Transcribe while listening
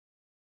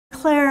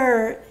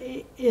Claire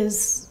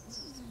is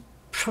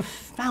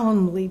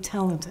profoundly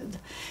talented,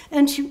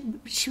 and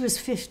she was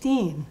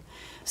 15,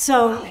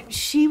 so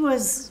she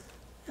was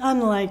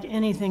unlike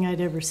anything I'd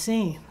ever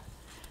seen.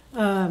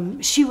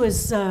 She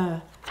was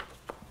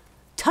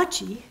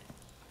touchy,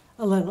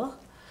 a little,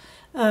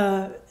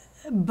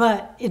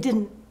 but it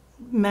didn't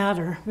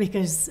matter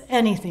because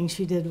anything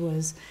she did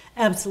was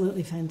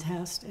absolutely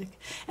fantastic.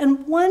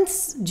 And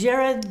once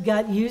Jared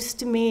got used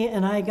to me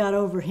and I got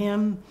over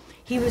him,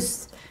 he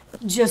was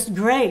just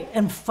great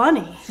and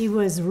funny. He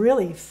was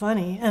really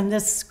funny, and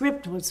this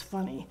script was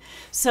funny.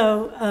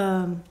 So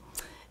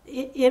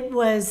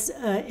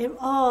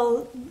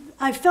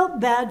I felt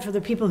bad for the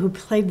people who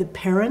played the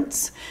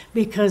parents,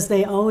 because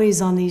they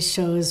always, on these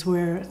shows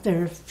where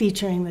they're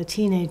featuring the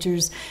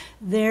teenagers,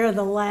 they're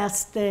the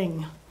last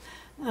thing.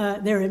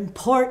 They're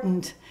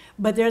important,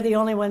 but they're the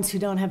only ones who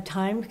don't have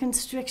time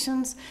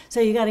constrictions. So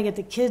you got to get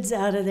the kids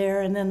out of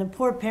there, and then the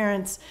poor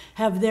parents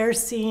have their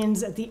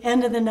scenes at the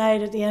end of the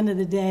night, at the end of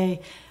the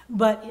day.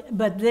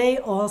 But they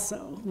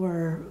also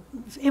were,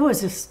 it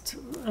was just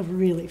a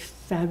really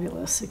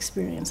fabulous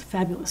experience,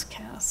 fabulous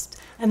cast.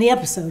 And the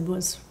episode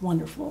was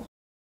wonderful.